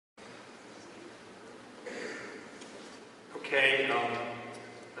Okay,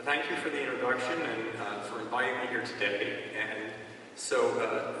 thank you for the introduction and for inviting me here today. And so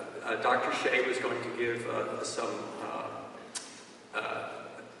Dr. Shea was going to give some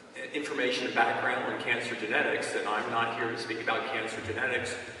information and background on cancer genetics, and I'm not here to speak about cancer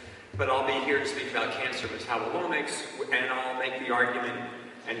genetics, but I'll be here to speak about cancer metabolomics, and I'll make the argument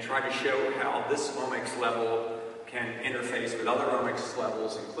and try to show how this omics level can interface with other omics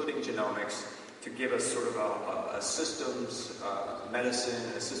levels, including genomics, to give us sort of a systems medicine,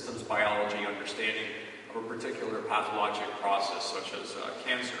 a systems biology understanding of a particular pathologic process, such as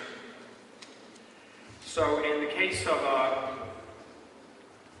cancer. So in the case of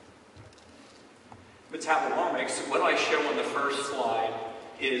metabolomics, what I show on the first slide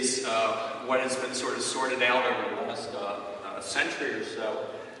is what has been sort of sorted out over the last century or so.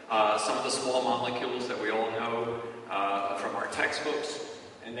 Some of the small molecules that we all know from our textbooks,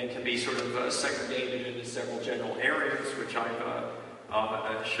 and they can be sort of segregated into several general areas, which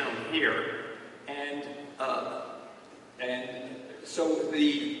I've shown here. And so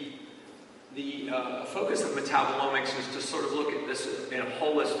the focus of metabolomics is to sort of look at this in a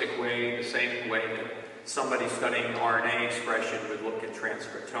holistic way, the same way that somebody studying RNA expression would look at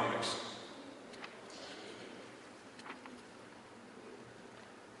transcriptomics.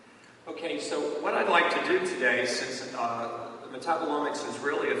 Okay, so what I'd like to do today, since metabolomics is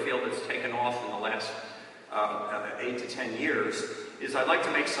really a field that's taken off in the last 8 to 10 years, is I'd like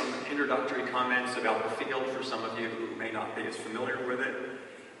to make some introductory comments about the field for some of you who may not be as familiar with it,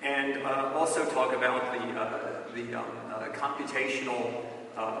 and also talk about the computational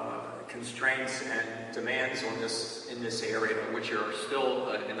constraints and demands on in this area, which are still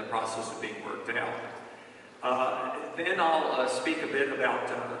in the process of being worked out. Then I'll speak a bit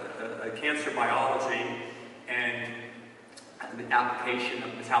about cancer biology and the application of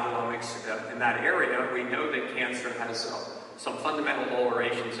metabolomics in that area. We know that cancer has some fundamental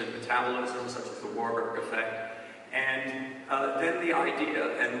alterations in metabolism, such as the Warburg effect. And then the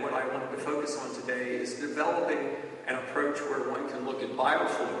idea, and what I wanted to focus on today, is developing an approach where one can look at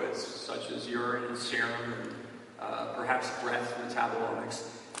biofluids, such as urine and serum, and perhaps breath metabolomics.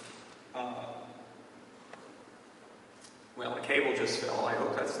 Well, a cable just fell. I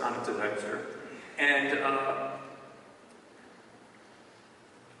hope that's not a disaster. And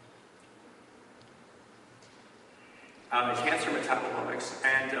cancer metabolomics,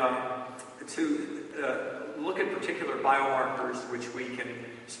 and to look at particular biomarkers which we can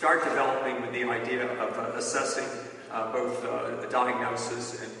start developing with the idea of assessing both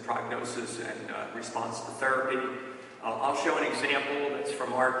diagnosis and prognosis and response to therapy. I'll show an example that's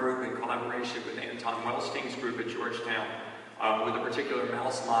from our group in collaboration with Anton Wellstein's group at Georgetown with a particular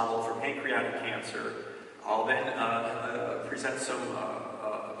mouse model for pancreatic cancer. I'll then present some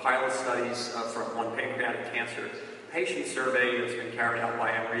pilot studies on pancreatic cancer patient survey that's been carried out by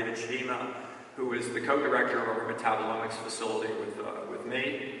Amrita Chima, who is the co-director of our metabolomics facility with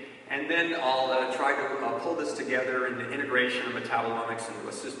me. And then I'll try to pull this together in the integration of metabolomics into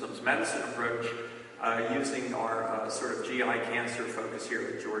a systems medicine approach using our sort of GI cancer focus here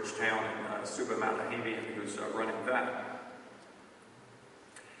at Georgetown and Subha Madhavian, who's running that.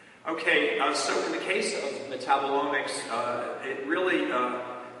 Okay, so in the case of metabolomics, it really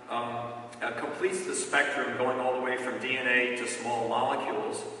completes the spectrum going all the way from DNA to small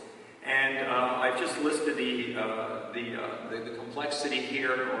molecules. And I've just listed the complexity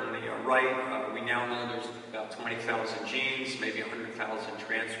here on the right. We now know there's about 20,000 genes, maybe 100,000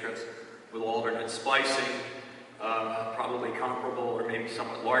 transcripts with alternate splicing, probably comparable or maybe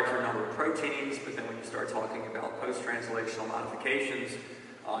somewhat larger number of proteins, but then when you start talking about post-translational modifications,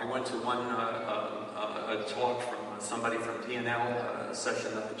 I went to a talk from somebody from PNL, a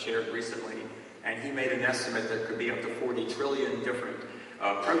session that I chaired recently, and he made an estimate that could be up to 40 trillion different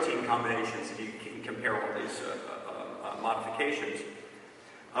protein combinations if you can compare all these modifications.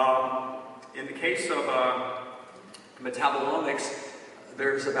 In the case of metabolomics,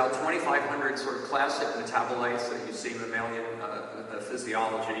 there's about 2,500 sort of classic metabolites that you see in mammalian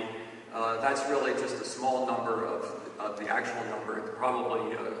physiology. That's really just a small number of the actual number,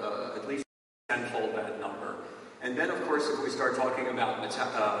 probably at least tenfold that number. And then, of course, if we start talking about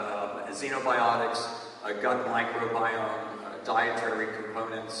xenobiotics, gut microbiome, dietary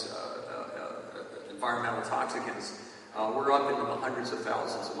components, environmental toxicants, we're up into the hundreds of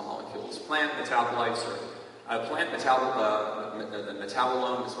thousands of molecules. Plant metabolites are, the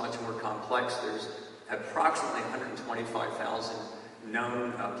metabolome is much more complex. There's approximately 125,000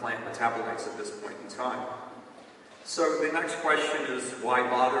 known plant metabolites at this point in time. So the next question is, why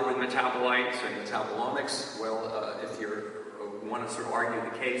bother with metabolites and metabolomics? Well, if you want to sort of argue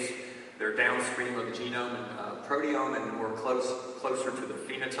the case, They're downstream of the genome and proteome and more closer to the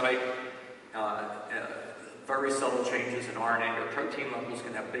phenotype. Very subtle changes in RNA or protein levels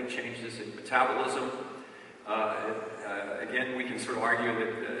can have big changes in metabolism. Again, we can sort of argue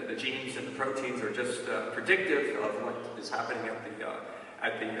that the genes and the proteins are just predictive of what is happening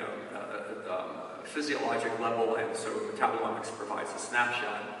at the physiologic level, and so metabolomics provides a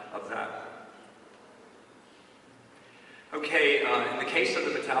snapshot of that. Okay, in the case of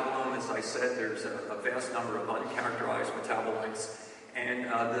the metabolome, as I said, there's a vast number of uncharacterized metabolites, and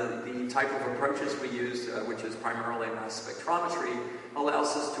the type of approaches we use, which is primarily mass spectrometry,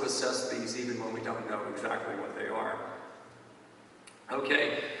 allows us to assess these even when we don't know exactly what they are.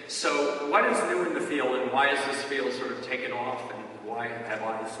 Okay, so what is new in the field, and why is this field sort of taken off, and why have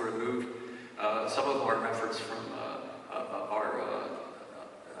I sort of moved some of our efforts from our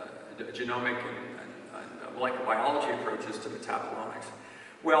genomic and molecular biology approaches to metabolomics?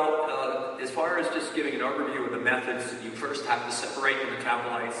 Well, as far as just giving an overview of the methods, you first have to separate the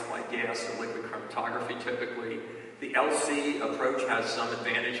metabolites by gas and liquid chromatography typically. The LC approach has some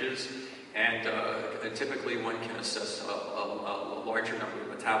advantages, and typically one can assess a larger number of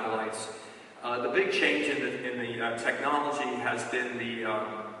metabolites. The big change in the technology has been the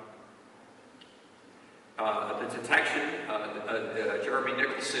detection. Jeremy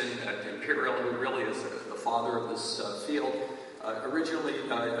Nicholson at Imperial, who really is the father of this field, originally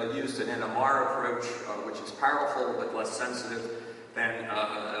used an NMR approach, which is powerful but less sensitive than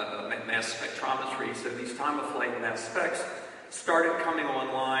mass spectrometry. So these time-of-flight mass specs started coming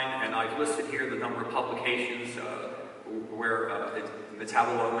online, and I've listed here the number of publications where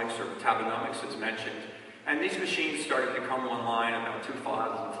metabolomics or metabonomics is mentioned. And these machines started to come online about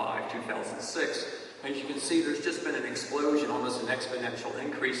 2005, 2006. As you can see, there's just been an explosion, almost an exponential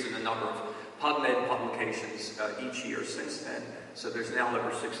increase in the number of PubMed publications each year since then. So there's now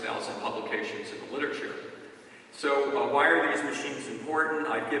over 6,000 publications in the literature. So why are these machines important?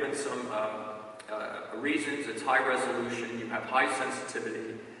 I've given some reasons. It's high resolution, you have high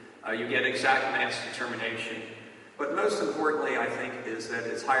sensitivity, you get exact mass determination. But most importantly, I think, is that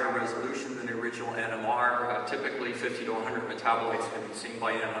it's higher resolution than the original NMR. Typically 50 to 100 metabolites can be seen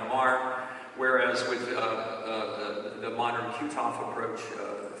by NMR, whereas with the modern QTOF approach,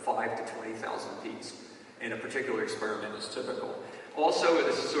 5 to 20,000 peaks in a particular experiment is typical. Also, it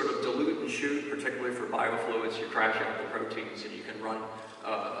is sort of dilute and shoot, particularly for biofluids. You crash out the proteins and you can run,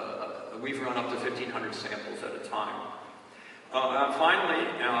 we've run up to 1,500 samples at a time. Finally,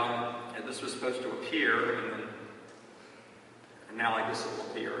 and this was supposed to appear, and now I guess it will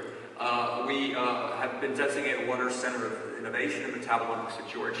appear, we have been designated Water Center of Innovation in Metabolomics at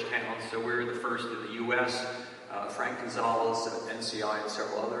Georgetown, so we're the first in the U.S. Frank Gonzalez at NCI and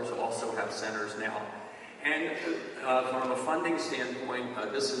several others also have centers now. And from a funding standpoint,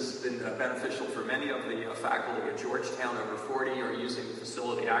 this has been beneficial for many of the faculty at Georgetown. Over 40 are using the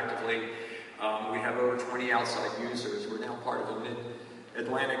facility actively. We have over 20 outside users. We're now part of a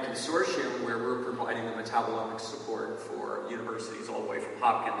Mid-Atlantic consortium where we're providing the metabolomics support for universities all the way from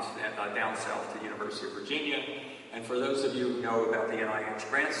Hopkins down south to the University of Virginia. And for those of you who know about the NIH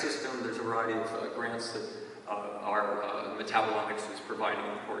grant system, there's a variety of grants that our metabolomics is providing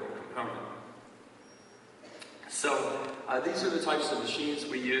an important component. So these are the types of machines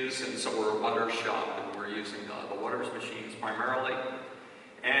we use, and so we're a Waters shop, and we're using the Waters machines primarily.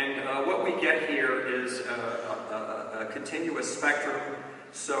 And what we get here is a continuous spectrum.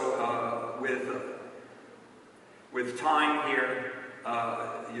 So with time here,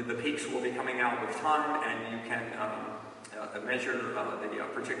 the peaks will be coming out with time, and you can measure the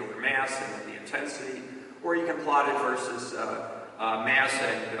particular mass and the intensity, or you can plot it versus mass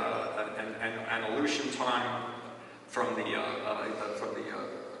and elution time from the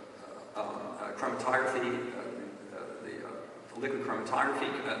chromatography, the liquid chromatography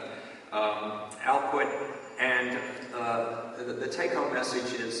output. And the take-home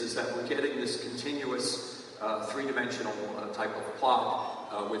message is that we're getting this continuous three-dimensional type of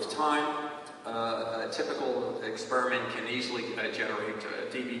plot with time. A typical experiment can easily generate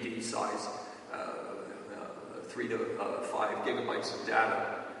DVD size, 3 to 5 gigabytes of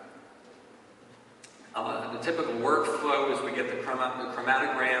data. The typical workflow is we get the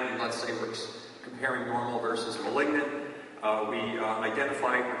chromatogram, and let's say we're comparing normal versus malignant. We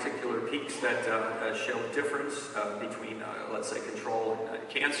identify particular peaks that show difference between, let's say, control and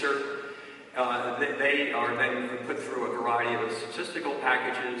cancer. They are then put through a variety of statistical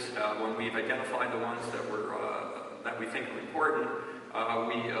packages. When we've identified the ones that we think are important,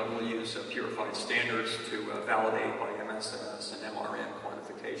 we will use purified standards to validate by MSS and MRM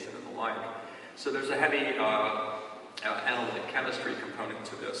quantification and the like. So there's a heavy analytic chemistry component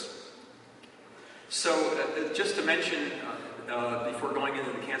to this. So just to mention, before going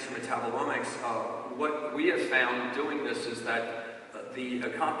into the cancer metabolomics, what we have found doing this is that the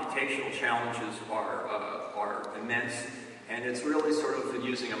computational challenges are immense, and it's really sort of,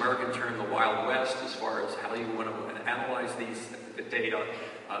 using American term, the Wild West as far as how you want to analyze the data.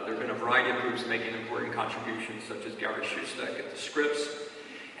 There have been a variety of groups making important contributions, such as Gary Shustak at the Scripps.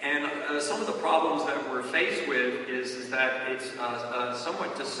 And some of the problems that we're faced with is that it's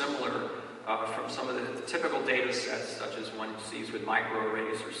somewhat dissimilar from some of the typical data sets, such as one sees with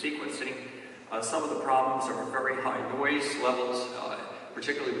microarrays or sequencing. Some of the problems are very high noise levels,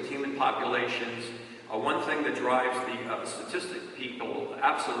 particularly with human populations. One thing that drives the statistic people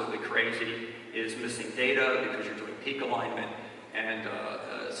absolutely crazy is missing data, because you're doing peak alignment. And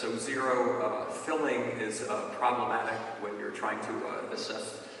so zero filling is problematic when you're trying to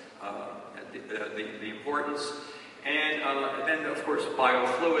assess the importance. And then, of course,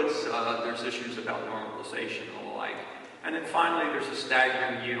 biofluids, there's issues about normalization and the like. And then finally, there's a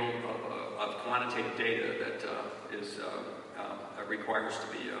staggering yield of quantitative data that requires to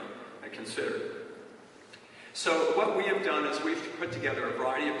be considered. So what we have done is we've put together a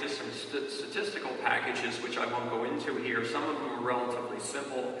variety of different statistical packages, which I won't go into here. Some of them are relatively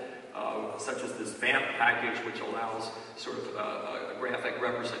simple, such as this VAMP package, which allows sort of a graphic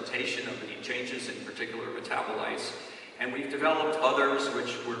representation of the changes in particular metabolites. And we've developed others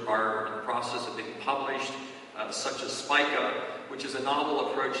which are in the process of being published, such as SPICA, which is a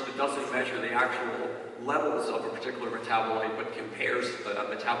novel approach that doesn't measure the actual levels of a particular metabolite, but compares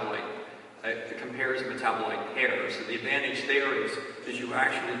metabolite pairs. So the advantage there is you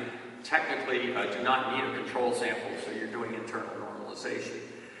actually technically do not need a control sample, so you're doing internal normalization.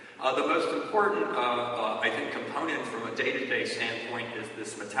 The most important, I think, component from a day-to-day standpoint is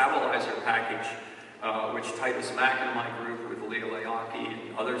this metabolizer package, which Titus Mack in my group with Leo Leaki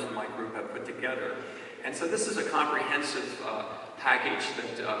and others in my group have put together. And so this is a comprehensive package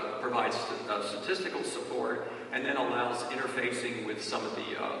that provides statistical support and then allows interfacing with some of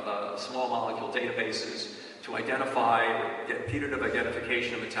the small molecule databases to get putative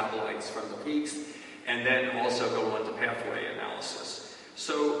identification of metabolites from the peaks, and then also go on to pathway analysis.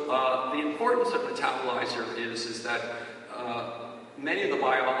 So the importance of metabolizer is that many of the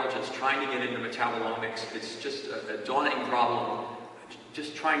biologists trying to get into metabolomics, it's just a daunting problem,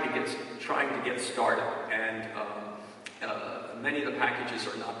 just trying to get started, and many of the packages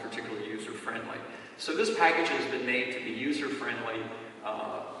are not particularly user-friendly. So this package has been made to be user-friendly,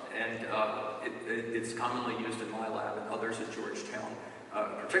 and it's commonly used in my lab and others at Georgetown,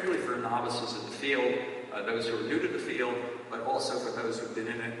 particularly for novices in the field, those who are new to the field, but also for those who've been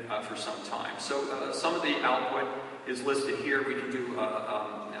in it for some time. So some of the output is listed here. We can do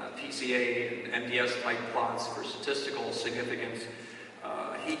PCA and MDS type plots for statistical significance,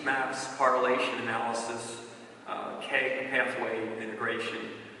 heat maps, correlation analysis, K pathway integration,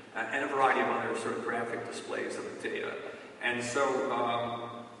 and a variety of other sort of graphic displays of the data. And so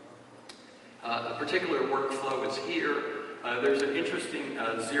a particular workflow is here. There's an interesting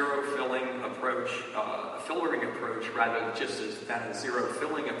zero filling approach, filtering approach, rather than a zero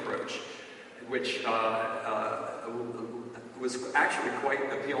filling approach, which was actually quite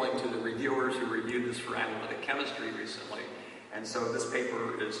appealing to the reviewers who reviewed this for analytic chemistry recently. And so this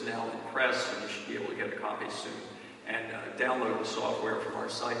paper is now in press, and you should be able to get a copy soon. And download the software from our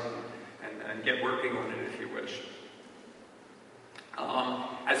site and get working on it if you wish.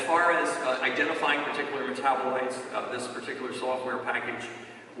 As far as identifying particular metabolites, this particular software package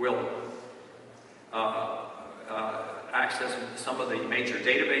will access some of the major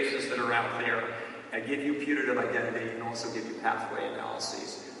databases that are out there and give you putative identity and also give you pathway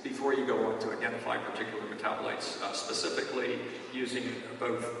analyses before you go on to identify particular metabolites, specifically using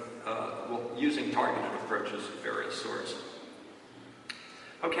using targeted approaches of various sorts.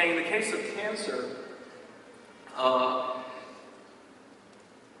 Okay, in the case of cancer,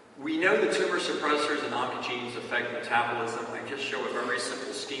 we know that tumor suppressors and oncogenes affect metabolism. I just show a very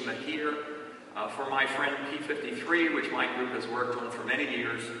simple schema here. For my friend P53, which my group has worked on for many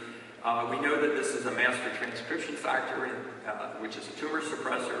years, we know that this is a master transcription factor, which is a tumor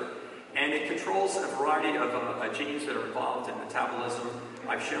suppressor, and it controls a variety of genes that are involved in metabolism.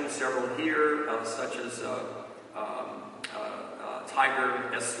 I've shown several here, such as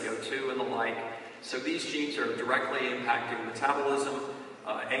Tiger, SCO2, and the like. So these genes are directly impacting metabolism.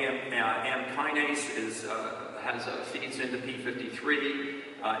 AM kinase feeds into P53.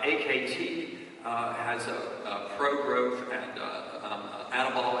 AKT has a pro-growth and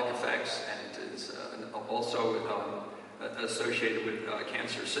anabolic effects, and is also associated with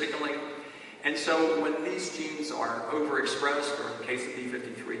cancer signaling. And so when these genes are overexpressed, or in the case of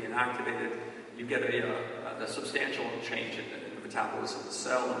P53 inactivated, you get a substantial change in the metabolism of the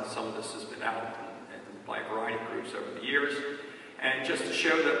cell, and some of this has been out by a variety of groups over the years. And just to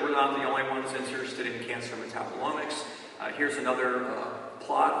show that we're not the only ones interested in cancer metabolomics, here's another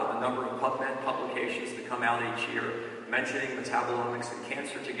plot of the number of PubMed publications that come out each year mentioning metabolomics and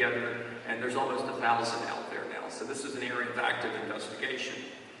cancer together, and there's almost 1,000 out there now. So this is an area of active investigation.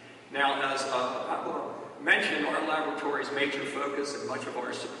 Now, as Pablo mentioned, our laboratory's major focus and much of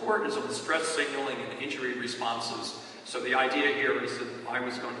our support is on stress signaling and injury responses. So the idea here is that I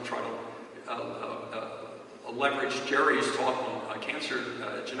was going to try to leverage Jerry's talk on cancer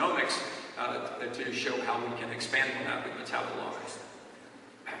genomics to show how we can expand on that with metabolomics.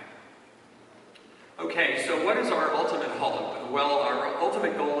 Okay, so what is our ultimate hope? Well, our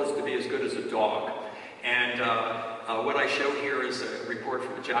ultimate goal is to be as good as a dog. And what I show here is a report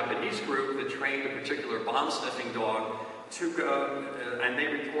from a Japanese group that trained a particular bomb-sniffing dog and they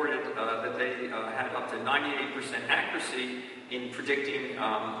reported that they had up to 98% accuracy in predicting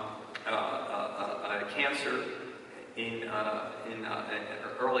cancer in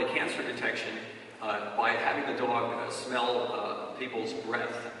early cancer detection by having the dog smell people's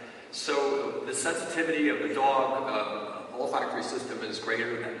breath. So the sensitivity of the dog olfactory system is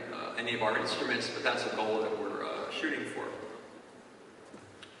greater than any of our instruments, but that's a goal that we're shooting for.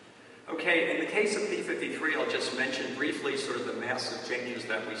 Okay, in the case of P53, I'll just mention briefly sort of the massive changes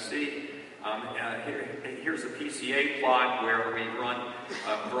that we see. Here's a PCA plot where we run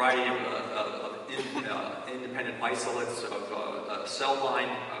a variety of independent isolates of cell line,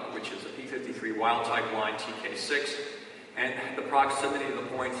 which is a P53 wild-type line, TK6. And the proximity of the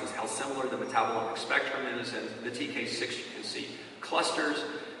points is how similar the metabolomic spectrum is, and the TK6 you can see clusters,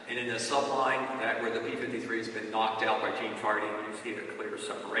 and in a subline where the P53 has been knocked out by gene targeting, you see a clear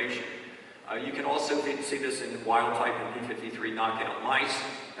separation. You can also see this in wild-type and P53 knockout mice,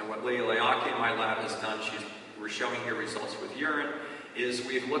 and what Leah Leaki in my lab has done, we're showing here results with urine, is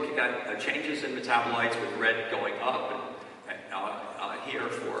we've looked at changes in metabolites with red going up, and here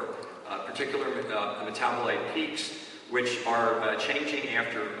for particular metabolite peaks, which are changing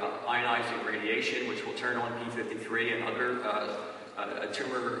after ionizing radiation, which will turn on P53 and other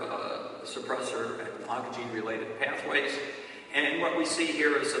tumor suppressor and oncogene-related pathways. And what we see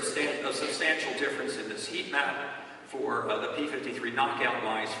here is a substantial difference in this heat map for the P53 knockout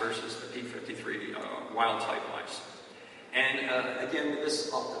mice versus the P53 wild-type mice. And again,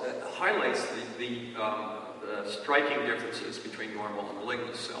 this highlights the striking differences between normal and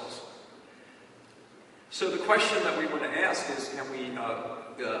malignant cells. So the question that we want to ask is, can we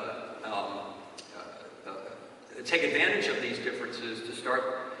take advantage of these differences to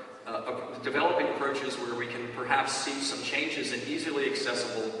start developing approaches where we can perhaps see some changes in easily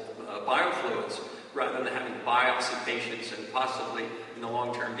accessible biofluids rather than having biopsy patients and possibly in the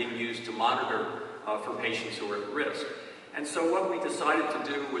long term being used to monitor for patients who are at risk. And so what we decided to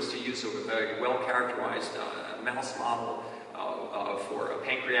do was to use a well-characterized mouse model for a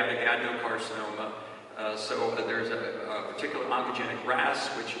pancreatic adenocarcinoma. So there's a particular oncogenic RAS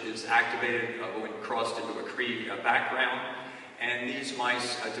which is activated when crossed into a Cree background, and these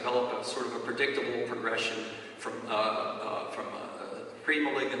mice develop a sort of a predictable progression from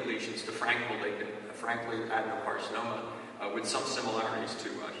pre-malignant lesions to frank adenocarcinoma with some similarities to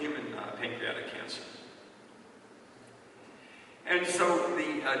human pancreatic cancer. And so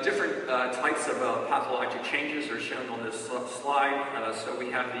the different types of pathologic changes are shown on this slide. So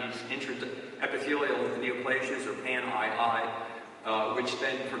we have these intraepithelial neoplasias, or PAN-II, which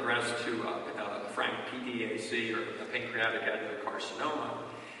then progress to frank PDAC, or pancreatic adenocarcinoma.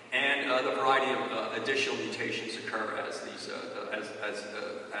 And the variety of additional mutations occur as the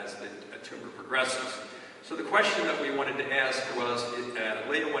tumor progresses. So the question that we wanted to ask was,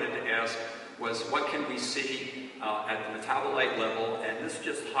 Leah wanted to ask, was what can we see at the metabolite level? And this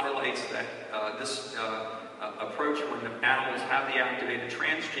just highlights that this approach, when the animals have the activated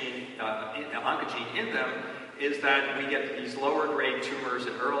transgene, oncogene in them, is that we get these lower grade tumors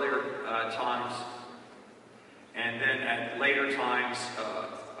at earlier times, and then at later times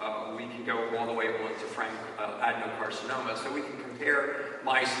we can go all the way on to frank adenocarcinoma. So we can compare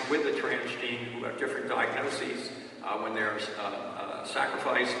mice with the transgene who have different diagnoses when they're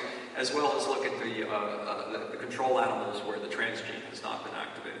sacrificed, as well as look at the control animals where the transgene has not been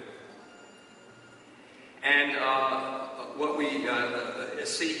activated. And what we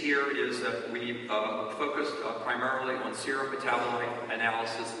see here is that we focused primarily on serum metabolite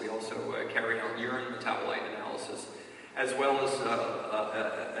analysis. We also carried out urine metabolite analysis, as well as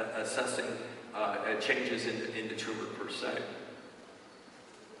assessing changes in the tumor per se.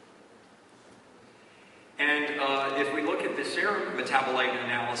 And if we look at this serum metabolite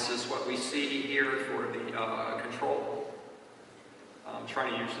analysis, what we see here for the control, I'm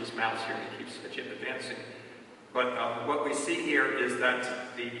trying to use this mouse here and it keeps advancing, but what we see here is that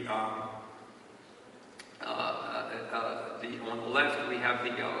on the left we have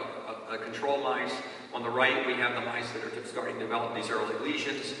the control mice, on the right we have the mice that are starting to develop these early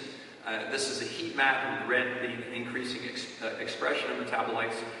lesions. This is a heat map, in red being increasing expression of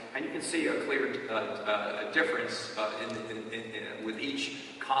metabolites, and you can see a clear difference with each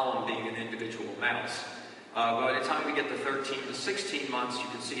column being an individual mouse. By the time we get to 13 to 16 months, you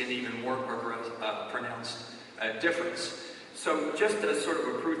can see an even more pronounced difference. So just as sort of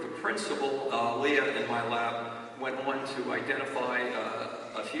a proof of principle, Leah in my lab went on to identify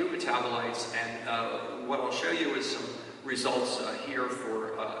a few metabolites, and what I'll show you is some results here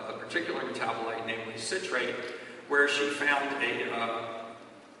for a particular metabolite, namely citrate, where she found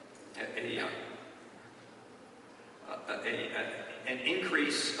an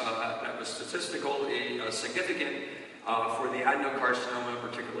increase that was statistically significant for the adenocarcinoma,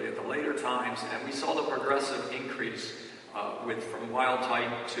 particularly at the later times, and we saw the progressive increase from wild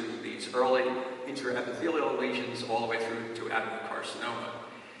type to these early intraepithelial lesions all the way through to adenocarcinoma.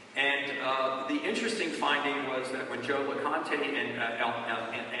 And the interesting finding was that when Joe LeConte and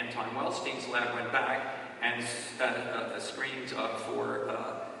Anton Wellstein's lab went back and screened for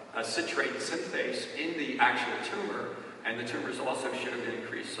citrate synthase in the actual tumor, and the tumors also showed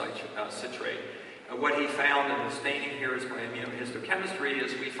increased citrate. What he found, and the staining here is by immunohistochemistry,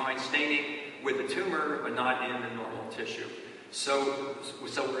 is we find staining with the tumor but not in the normal tissue. So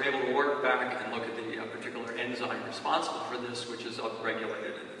we're able to work back and look at the particular enzyme responsible for this, which is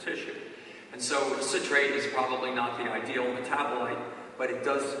upregulated in the tissue. And so citrate is probably not the ideal metabolite, but it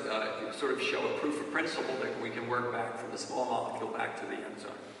does sort of show a proof of principle that we can work back from the small molecule back to the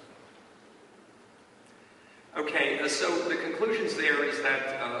enzyme. Okay, so the conclusions there is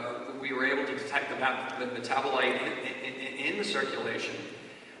that we were able to detect the metabolite in the circulation.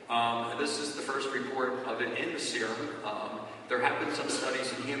 This is the first report of it in the serum. There have been some studies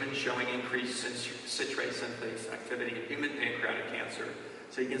in humans showing increased citrate synthase activity in human pancreatic cancer.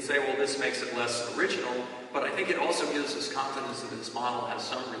 So you can say, well, this makes it less original, but I think it also gives us confidence that this model has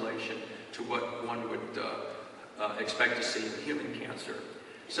some relation to what one would expect to see in human cancer.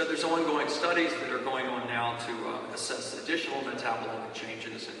 So there's ongoing studies that are going on now to assess additional metabolomic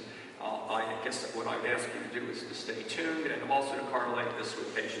changes, and I guess what I'd ask you to do is to stay tuned and also to correlate this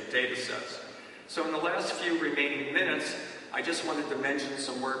with patient data sets. So in the last few remaining minutes, I just wanted to mention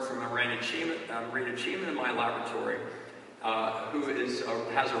some work from Rita Cheeman in my laboratory, who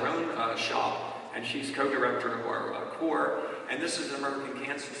has her own shop, and she's co-director of our core, and this is an American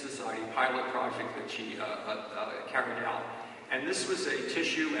Cancer Society pilot project that she carried out. And this was a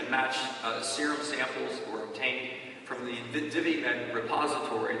tissue and matched serum samples that were obtained from the DiviMed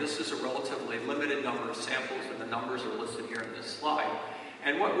repository. This is a relatively limited number of samples, and the numbers are listed here in this slide.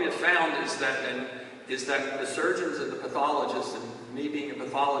 And what we have found is that the surgeons and the pathologists, and me being a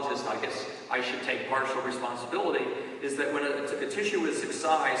pathologist, I guess I should take partial responsibility, is that when a tissue is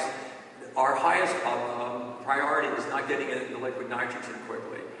excised, our highest priority is not getting it into liquid nitrogen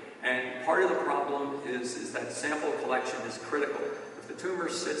quickly. And part of the problem is that sample collection is critical. If the tumor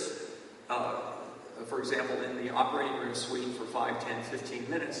sits, for example, in the operating room suite for 5, 10, 15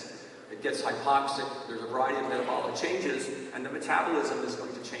 minutes, it gets hypoxic, there's a variety of metabolic changes, and the metabolism is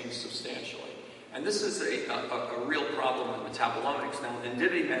going to change substantially. And this is a real problem with metabolomics. Now,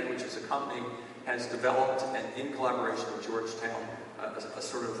 DiviMed, which is a company, has developed, and in collaboration with Georgetown, a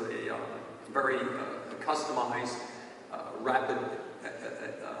sort of a very customized,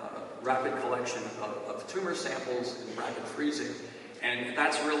 rapid collection of tumor samples and rapid freezing. And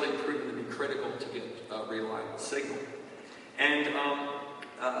that's really proven to be critical to get a reliable signal. And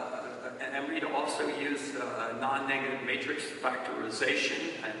Rita also used non-negative matrix factorization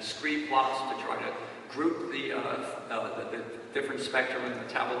and scree plots to try to group the different spectrum of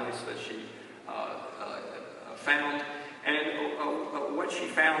metabolites that she found. And what she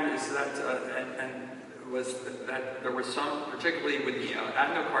found is that, that there was some, particularly with the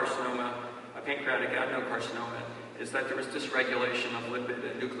adenocarcinoma, pancreatic adenocarcinoma, is that there was dysregulation of lipid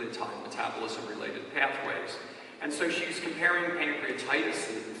and nucleotide metabolism-related pathways. And so she's comparing pancreatitis,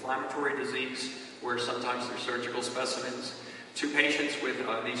 an inflammatory disease, where sometimes there's surgical specimens, to patients with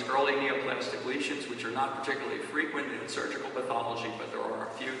these early neoplastic lesions, which are not particularly frequent in surgical pathology, but there are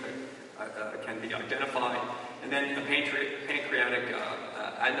a few that can be identified. And then a pancreatic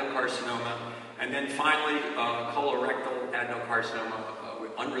adenocarcinoma, and then finally colorectal adenocarcinoma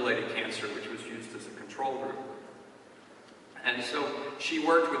with unrelated cancer, which was used as a control group. And so she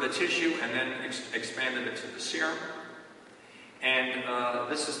worked with the tissue and then expanded it to the serum. And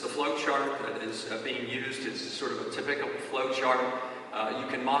this is the flow chart that is being used. It's sort of a typical flow chart. You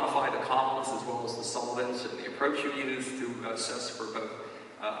can modify the columns as well as the solvents and the approach you use to assess for both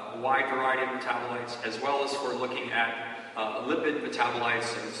a wide variety of metabolites as well as for looking at lipid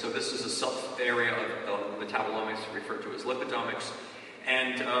metabolites. And so this is a sub-area of metabolomics referred to as lipidomics.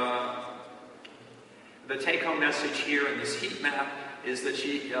 And the take-home message here in this heat map is that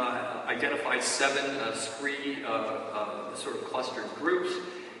she identified 7 scree sort of clustered groups,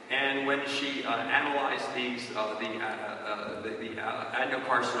 and when she analyzed these, the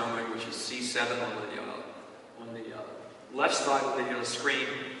adenocarcinoma, which is C7 on the left side of the screen,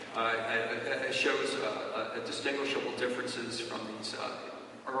 shows distinguishable differences from these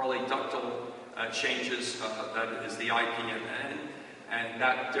early ductal changes, that is the IPMN, and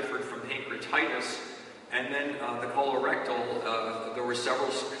that differed from pancreatitis. And then the colorectal, there were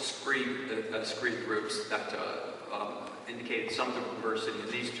several scree groups that indicated some diversity in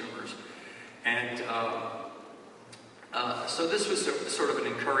these tumors. And so this was sort of an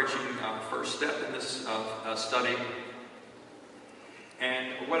encouraging first step in this study.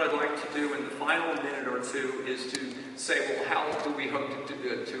 And what I'd like to do in the final minute or two is to say, well, how do we hope to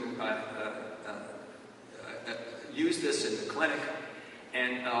use this in the clinic?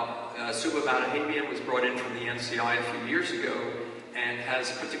 And Subabatahabian was brought in from the NCI a few years ago and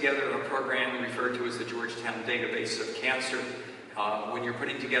has put together a program referred to as the Georgetown Database of Cancer. When you're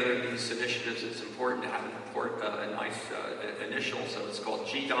putting together these initiatives, it's important to have a nice initial, so it's called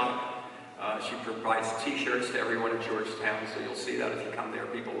GDOC. She provides t-shirts to everyone at Georgetown, so you'll see that if you come there,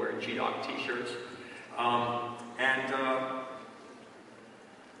 people wearing GDOC t-shirts.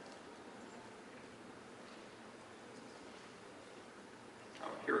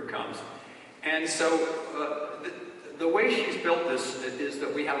 Here it comes. And so the way she's built this is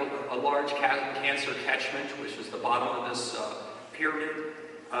that we have a large cancer catchment, which is the bottom of this pyramid.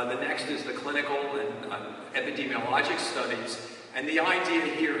 The next is the clinical and epidemiologic studies. And the idea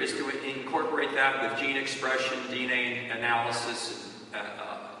here is to incorporate that with gene expression, DNA analysis,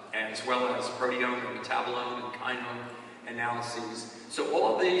 as well as proteome and metabolome and kinome analyses. So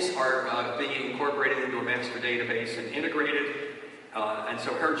all of these are being incorporated into a master database and integrated. And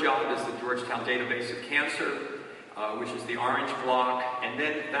so her job is the Georgetown Database of Cancer, which is the orange block, and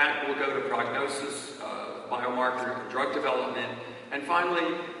then that will go to prognosis, biomarker, drug development, and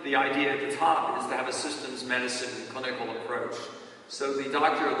finally, the idea at the top is to have a systems medicine clinical approach. So the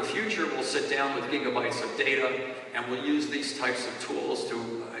doctor of the future will sit down with gigabytes of data, and will use these types of tools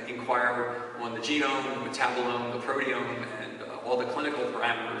to inquire on the genome, the metabolome, the proteome, and all the clinical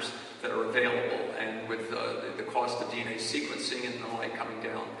parameters that are available. And with the cost of DNA sequencing and the like coming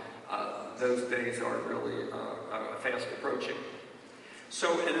down, those days are really fast approaching.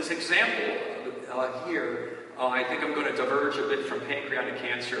 So in this example here, I think I'm going to diverge a bit from pancreatic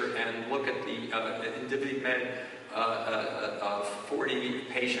cancer and look at the IndiviMed 40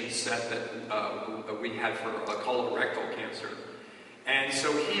 patient set that we had for colorectal cancer. And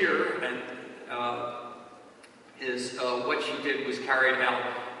so here is what she did was carried out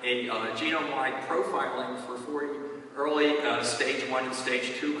a genome-wide profiling for 40 early stage 1 and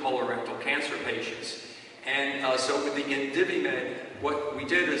stage 2 colorectal cancer patients. And so with the IndiviMed, what we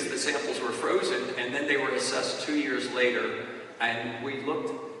did is the samples were frozen, and then they were assessed 2 years later. And we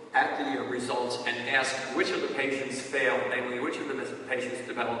looked at the results and asked which of the patients failed, namely which of the patients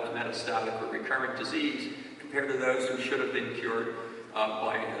developed metastatic or recurrent disease compared to those who should have been cured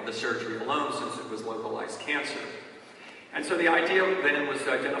by the surgery alone, since it was localized cancer. And so the idea then was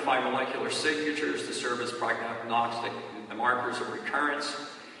to identify molecular signatures to serve as prognostic markers of recurrence,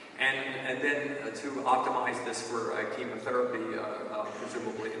 and then to optimize this for chemotherapy,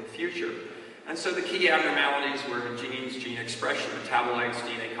 presumably in the future. And so the key abnormalities were in genes, gene expression, metabolites,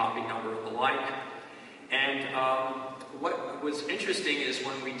 DNA copy number, and the like. And what was interesting is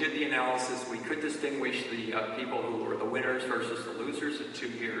when we did the analysis, we could distinguish the people who were the winners versus the losers at 2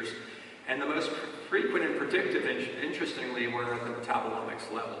 years. And the most frequent and predictive, interestingly, were at the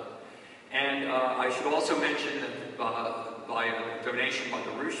metabolomics level. And I should also mention that by a donation by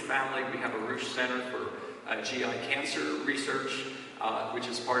the Rush family, we have a Rush Center for GI cancer research, which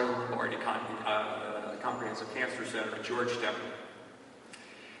is part of the Lombardi Comprehensive Cancer Center at Georgetown.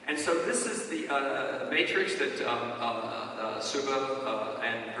 And so this is the matrix that Suba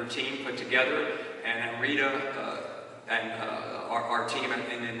and her team put together, and Amrita and our team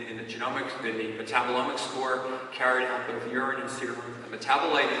in the genomics, in the metabolomics score, carried out both urine and serum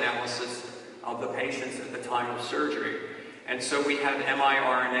metabolite analysis of the patients at the time of surgery. And so we have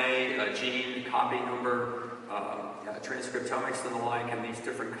miRNA, gene, copy number, transcriptomics and the like, and these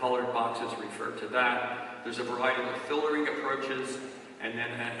different colored boxes refer to that. There's a variety of filtering approaches, and then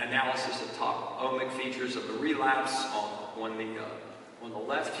an analysis of top omic features of the relapse on the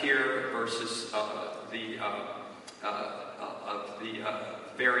left here versus the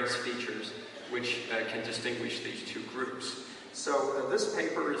various features which can distinguish these two groups. So this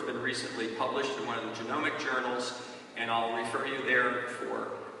paper has been recently published in one of the genomic journals, and I'll refer you there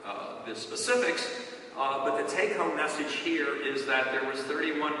for the specifics. But the take-home message here is that there was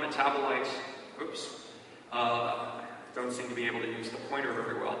 31 metabolites, don't seem to be able to use the pointer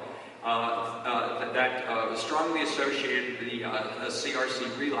very well, that strongly associated the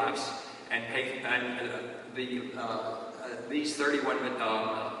CRC relapse, and these 31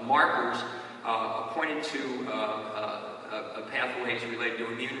 markers pointed to pathways related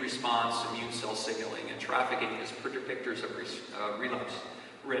to immune response, immune cell signaling, and trafficking as predictors of relapse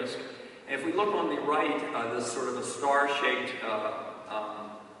risk. And if we look on the right, this sort of a star-shaped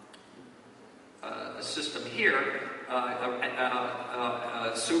system here,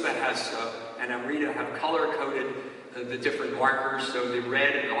 Suba has and Amrita have color-coded the different markers. So the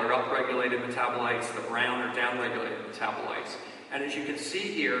red are upregulated metabolites, the brown are downregulated metabolites. And as you can see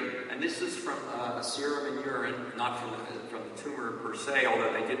here, and this is from serum and urine, not from the tumor per se,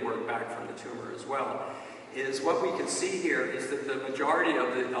 although they did work back from the tumor as well, is what we can see here is that the majority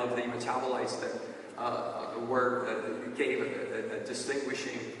of the metabolites that gave a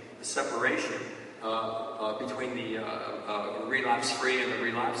distinguishing separation between the relapse-free and the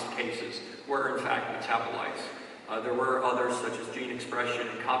relapsed cases were in fact metabolites. There were others such as gene expression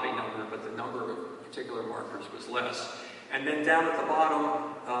and copy number, but the number of particular markers was less. And then down at the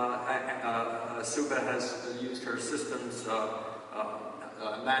bottom, Suba has used her systems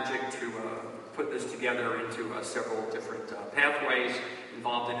magic to put this together into several different pathways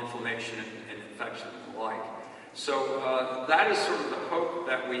involved in inflammation and infection and the like. So that is sort of the hope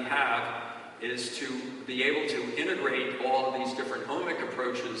that we have, is to be able to integrate all of these different omic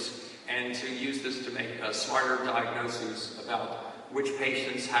approaches and to use this to make smarter diagnoses about which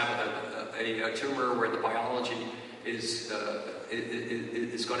patients have a tumor where the biology is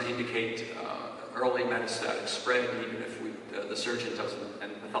going to indicate early metastatic spread, even if the surgeon doesn't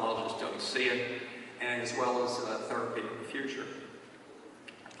and the pathologist don't see it, and as well as therapy in the future.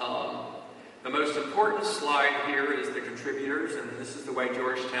 The most important slide here is the contributors, and this is the way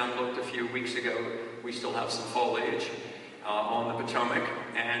Georgetown looked a few weeks ago. We still have some foliage on the Potomac,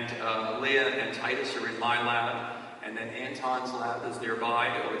 and Leah and Titus are in my lab, and then Anton's lab is nearby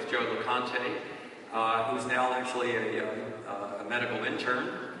with Joe LeConte, who's now actually a medical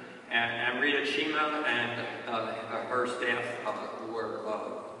intern, and Amrita Chima and her staff were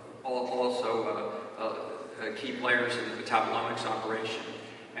also key players in the metabolomics operation.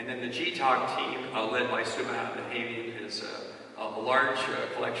 And then the GTOC team, led by Suba Abdahavian, is a large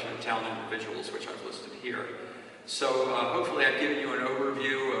collection of talented individuals, which I've listed here. So hopefully I've given you an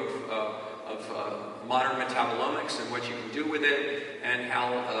overview of modern metabolomics and what you can do with it, and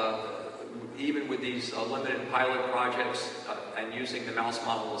how even with these limited pilot projects and using the mouse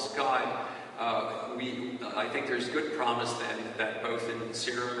model as a guide, I think there's good promise then that both in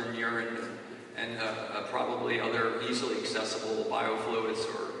serum and urine and probably other easily accessible biofluids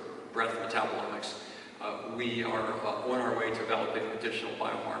or breath metabolomics, we are on our way to developing additional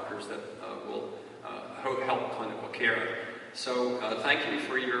biomarkers that will help clinical care. So thank you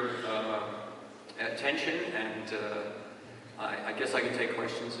for your attention, and I guess I can take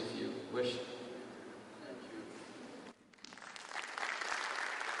questions if you wish. Thank you.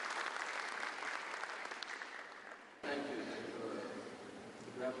 Thank you.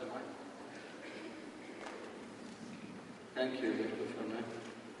 Grab the mic. Thank you, Dr. Fornace.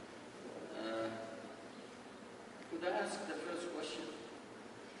 Could I ask the first question?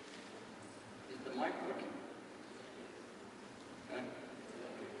 Is the mic working?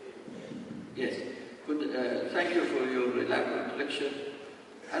 Yes. Thank you for your elaborate lecture.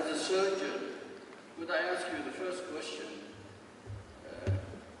 As a surgeon, could I ask you the first question?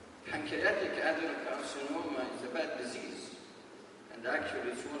 Pancreatic adenocarcinoma is a bad disease, and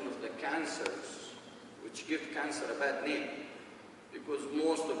actually it's one of the cancers which give cancer a bad name, because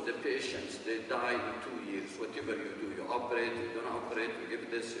most of the patients, they die in 2 years. Whatever you do, you operate, you don't operate, you give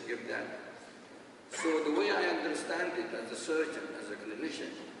this, you give that. So the way I understand it as a surgeon, as a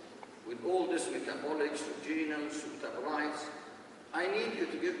clinician, with all this metabolics, genomes, metabolites, I need you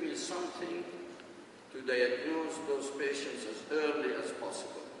to give me something to diagnose those patients as early as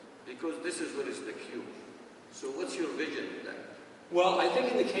possible, because this is what is the cure. So what's your vision of that? Well, I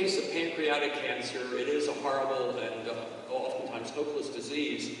think in the case of pancreatic cancer, it is a horrible and oftentimes hopeless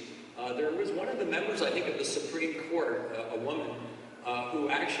disease. There was one of the members, I think, of the Supreme Court, a woman, who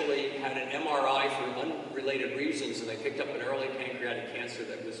actually had an MRI for unrelated reasons, and they picked up an early pancreatic cancer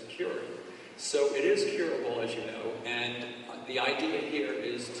that was cured. So it is curable, as you know, and the idea here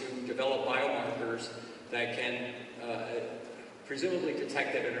is to develop biomarkers that can presumably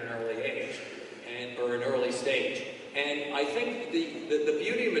detect it at an early age or an early stage. And I think the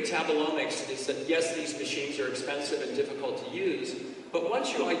beauty of metabolomics is that, yes, these machines are expensive and difficult to use, but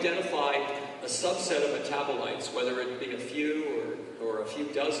once you identify a subset of metabolites, whether it be a few or a few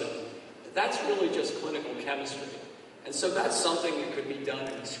dozen, that's really just clinical chemistry. And so that's something that could be done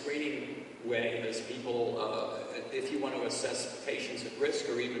in a screening way as people, if you want to assess patients at risk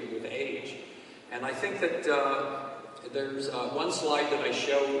or even with age. And I think that there's one slide that I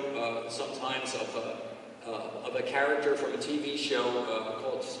show sometimes of a character from a TV show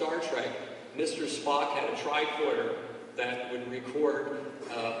called Star Trek. Mr. Spock had a tricorder that would record,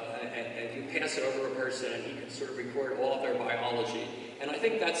 and you pass it over a person and he can sort of record all of their biology. And I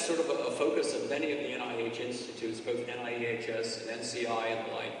think that's sort of a focus of many of the NIH institutes, both NIEHS and NCI and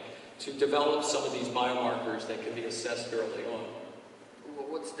the like, to develop some of these biomarkers that can be assessed early on. Well,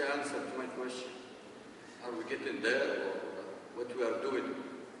 what's the answer to my question? Are we getting there, or what we are doing?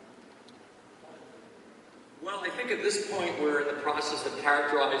 Well, I think at this point we're in the process of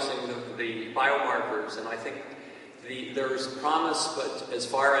characterizing the biomarkers, and I think there's promise, but as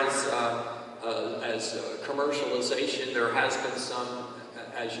far as commercialization, there has been some,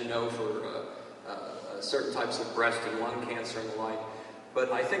 as you know, for certain types of breast and lung cancer and the like.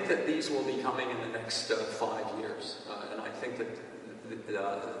 But I think that these will be coming in the next 5 years, and I think that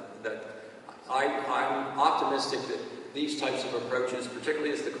I'm optimistic that these types of approaches,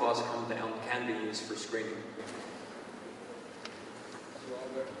 particularly as the costs come down, can be used for screening.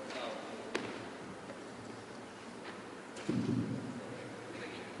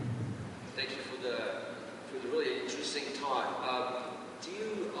 Thank you for the really interesting talk.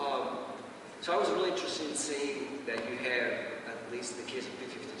 So I was really interested in seeing that you have, at least in the case of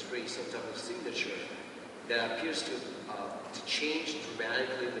P53, some type of signature that appears to change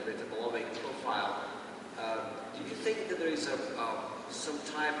dramatically the metabolomic profile. Do you think that there is some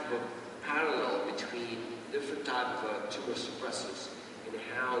type of a parallel between different type of tumor suppressors and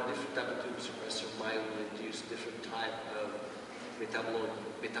how different type of tumor suppressor might induce different type of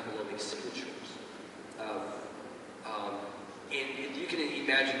metabolomic signatures? And you can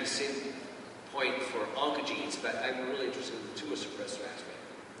imagine the same point for oncogenes, but I'm really interested in the tumor suppressor aspect.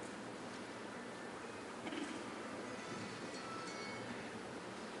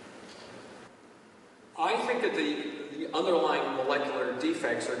 I think that the underlying molecular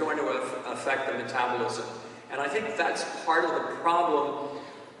defects are going to affect the metabolism. And I think that's part of the problem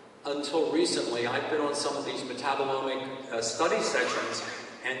until recently. I've been on some of these metabolomic study sessions,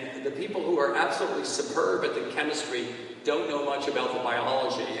 and the people who are absolutely superb at the chemistry don't know much about the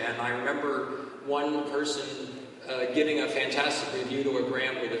biology. And I remember one person giving a fantastic review to a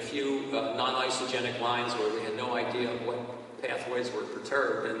grant with a few non-isogenic lines where we had no idea what pathways were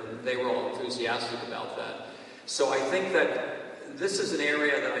perturbed, and they were all enthusiastic about that. So I think that this is an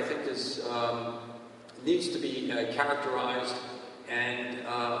area that I think is needs to be characterized, and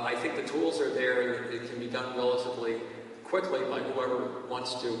I think the tools are there, and it can be done relatively quickly by whoever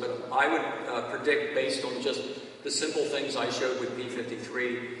wants to. But I would predict, based on just the simple things I showed with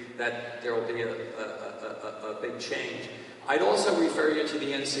P53, that there will be a big change. I'd also refer you to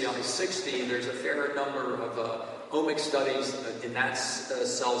the NCI 60. There's a fair number of omics studies in that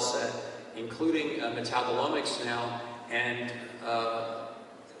cell set, including metabolomics now, and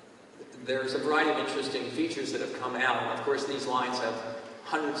there's a variety of interesting features that have come out. Of course, these lines have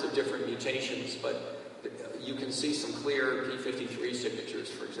hundreds of different mutations, but you can see some clear P53 signatures,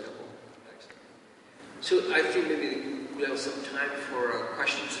 for example. So I think maybe we have some time for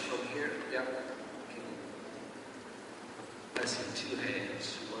questions from here. Yeah. Okay. I see two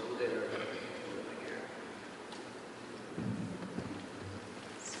hands. One there, one over here.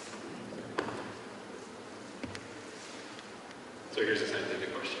 So here's a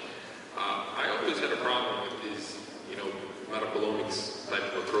scientific question. I always had a problem with these, metabolomics type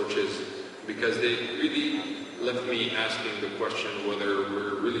of approaches, because they really left me asking the question whether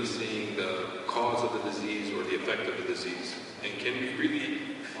we're really seeing the cause of the disease or the effect of the disease. And can we really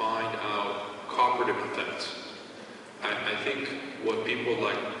find out cooperative effects? I think what people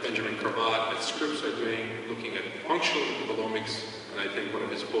like Benjamin Cravat at Scripps are doing, looking at functional metabolomics, and I think one of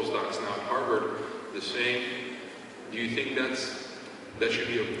his postdocs now at Harvard, the same. Do you think that should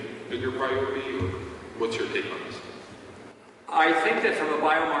be a bigger priority, or what's your take on this? I think that from a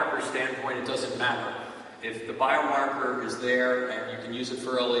biomarker standpoint, it doesn't matter. If the biomarker is there and you can use it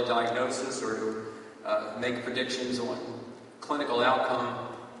for early diagnosis or to make predictions on clinical outcome,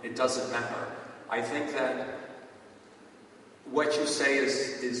 it doesn't matter. I think that what you say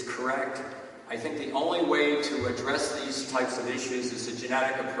is correct. I think the only way to address these types of issues is a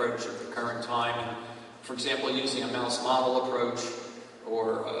genetic approach at the current time. And for example, using a mouse model approach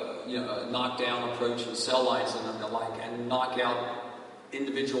or a knockdown approach in cell lines and the like, and knock out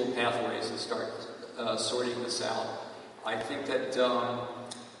individual pathways and start sorting this out. I think that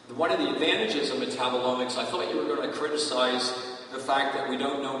one of the advantages of metabolomics, I thought you were going to criticize the fact that we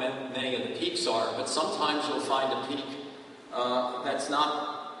don't know many of the peaks are, but sometimes you'll find a peak that's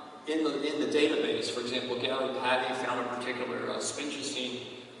not in the database. For example, Gary Patty found a particular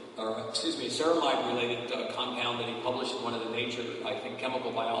ceramide-related compound that he published in one of the Nature, I think,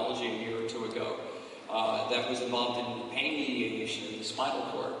 Chemical Biology a year or two ago that was involved in pain mediation in the spinal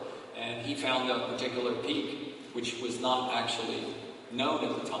cord. And he found a particular peak, which was not actually known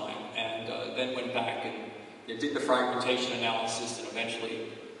at the time, and then went back and did the fragmentation analysis and eventually,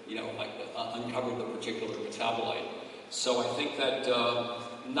 uncovered the particular metabolite. So I think that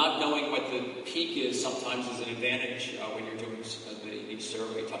not knowing what the peak is sometimes is an advantage when you're doing these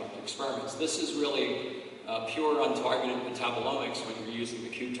survey type of experiments. This is really pure untargeted metabolomics when you're using the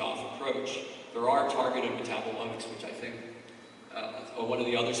QTOF approach. There are targeted metabolomics, which I think one of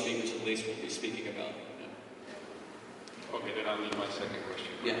the other speakers at least will be speaking about. Okay, then I'll leave my second question.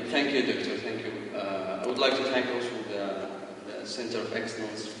 Yeah, thank you, Doctor. Thank you. I would like to thank also the Center of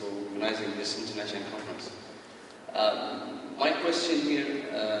Excellence for organizing this international conference. My question here,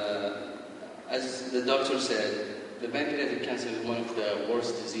 as the doctor said, the pancreatic cancer is one of the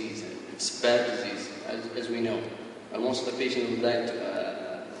worst diseases. It's a bad disease, as we know. And most of the patients would die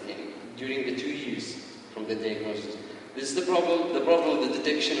during the 2 years from the diagnosis. This is the problem of the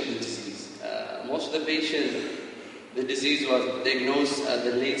detection of the disease. Most of the patients, the disease was diagnosed at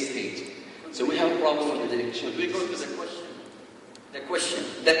the late stage. So we have a problem with the detection. We go to the question.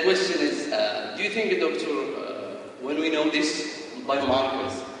 The question is, do you think, Doctor, when we know these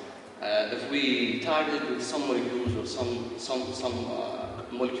biomarkers, if we target with some molecules or some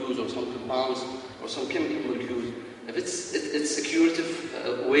molecules or some compounds or some chemical molecules, if it's a curative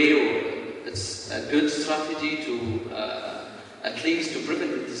way or it's a good strategy to at least to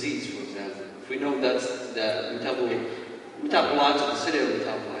prevent the disease, for example. If we know that the metabolites or the cellular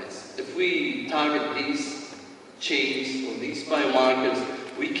metabolites, if we target these chains or these biomarkers,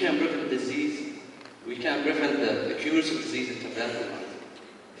 we can prevent disease. We can prevent the cures of disease at that point.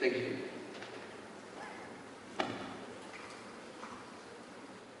 Thank you.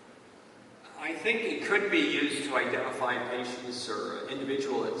 I think it could be used to identify patients or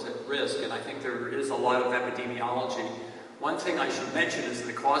individuals at risk, and I think there is a lot of epidemiology. One thing I should mention is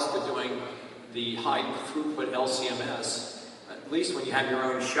the cost of doing the high throughput LCMS, at least when you have your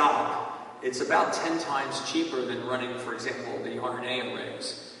own shop, it's about 10 times cheaper than running, for example, the RNA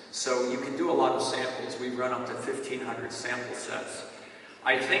arrays. So you can do a lot of samples. We've run up to 1,500 sample sets.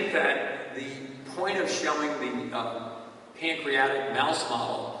 I think that the point of showing the pancreatic mouse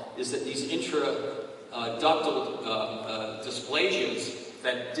model is that these intraductal dysplasias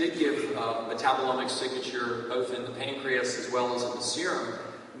that did give metabolomic signature both in the pancreas as well as in the serum,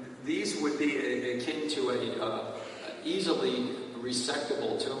 these would be akin to a easily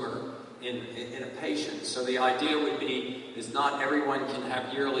resectable tumor in a patient. So the idea would be is not everyone can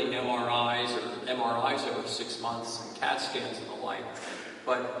have yearly MRIs or MRIs every 6 months and CAT scans and the like,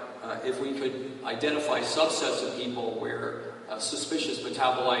 but if we could identify subsets of people where suspicious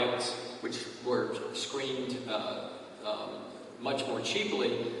metabolites, which were screened much more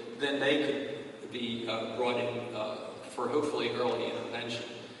cheaply, then they could be brought in for hopefully early intervention.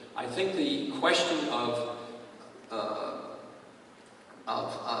 I think the question of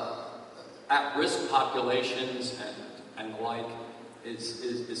at-risk populations and the like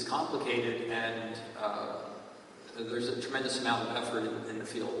is complicated, and there's a tremendous amount of effort in the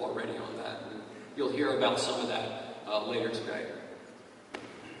field already on that. And you'll hear about some of that later today.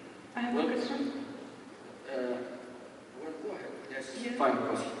 I have a question. Well, go ahead. Yes, Yeah. fine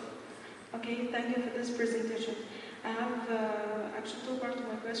question. Okay, thank you for this presentation. I have actually 2 parts to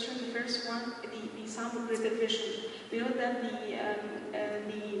my question. The first one, the sample preservation. We know that the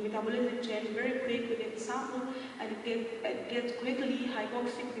metabolism change very quick within the sample and get quickly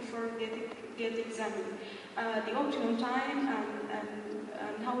hypoxic before get examined. The optimum time and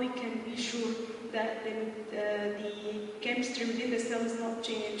how we can be sure that the chemistry within the cell is not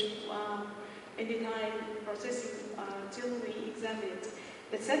changed any time processing till we examine it.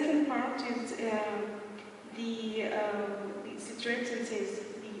 The second part is the citrate synthesis.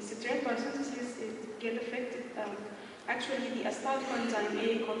 The citrate synthesis get affected. Actually, the aspartic enzyme A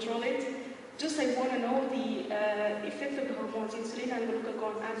control it, Just I want to know the effect of the hormones, insulin and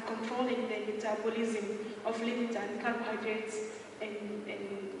glucagon, as controlling the metabolism of lipids and carbohydrates in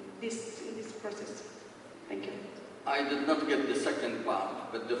this process. Thank you. I did not get the second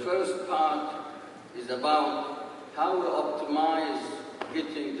part, but the first part is about how we optimize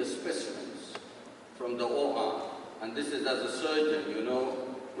getting the specimens from the OR. And this is as a surgeon, you know,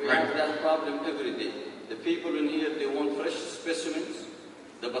 we have that problem every day. The people in here, they want fresh specimens.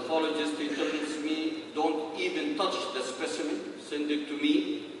 The pathologist, he tells me, don't even touch the specimen, send it to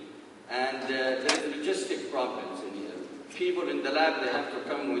me. And there are logistic problems in here. People in the lab, they have to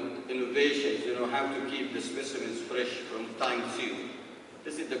come with innovations, you know, how to keep the specimens fresh from time zero.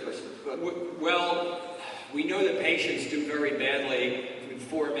 This is the question. Well, we know that patients do very badly with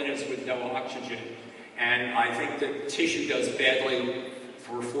 4 minutes with no oxygen. And I think that tissue does badly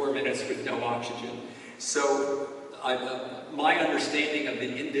for 4 minutes with no oxygen. So my understanding of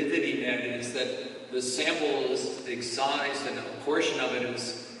the individity net is that the sample is excised and a portion of it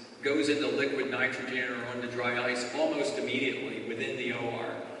goes into liquid nitrogen or onto dry ice almost immediately within the OR.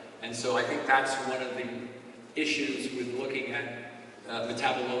 And so I think that's one of the issues with looking at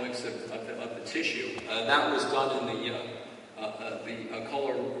metabolomics of the tissue. That was done in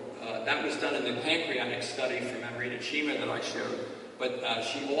that was done in the pancreatic study from Amrita Chima that I showed. But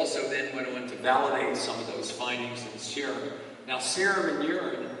she also then went on to validate some of those findings in serum. Now, serum and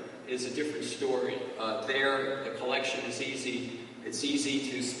urine is a different story. There, the collection is easy. It's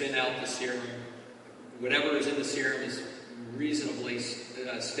easy to spin out the serum. Whatever is in the serum is reasonably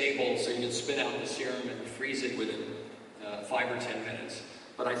stable, so you can spin out the serum and freeze it within 5 or 10 minutes.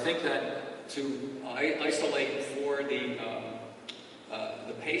 But I think that to isolate for the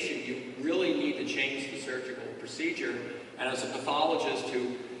patient, you really need to change the surgical procedure. And as a pathologist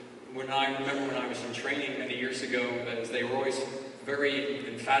I remember when I was in training many years ago, as they were always very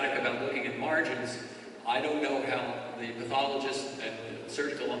emphatic about looking at margins, I don't know how the pathologists and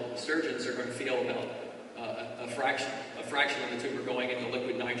surgical surgeons are going to feel about a fraction of the tumor going into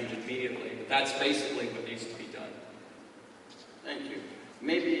liquid nitrogen immediately. But that's basically what needs to be done. Thank you.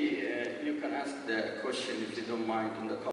 Maybe you can ask the question, if you don't mind, in the